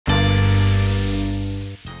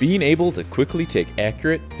Being able to quickly take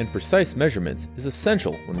accurate and precise measurements is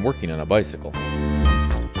essential when working on a bicycle.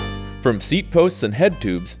 From seat posts and head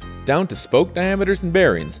tubes, down to spoke diameters and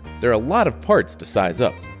bearings, there are a lot of parts to size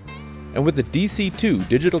up. And with the DC-2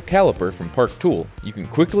 digital caliper from Park Tool, you can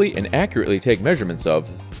quickly and accurately take measurements of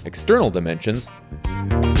external dimensions,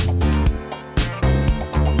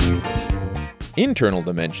 internal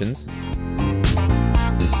dimensions,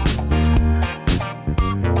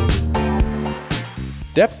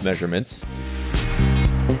 depth measurements,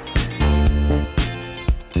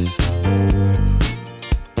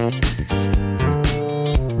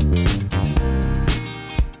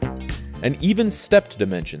 and even stepped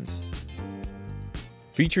dimensions,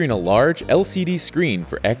 featuring a large LCD screen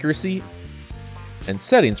for accuracy and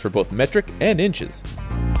settings for both metric and inches.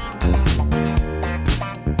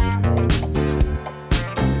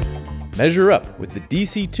 Measure up with the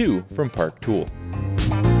DC-2 from Park Tool.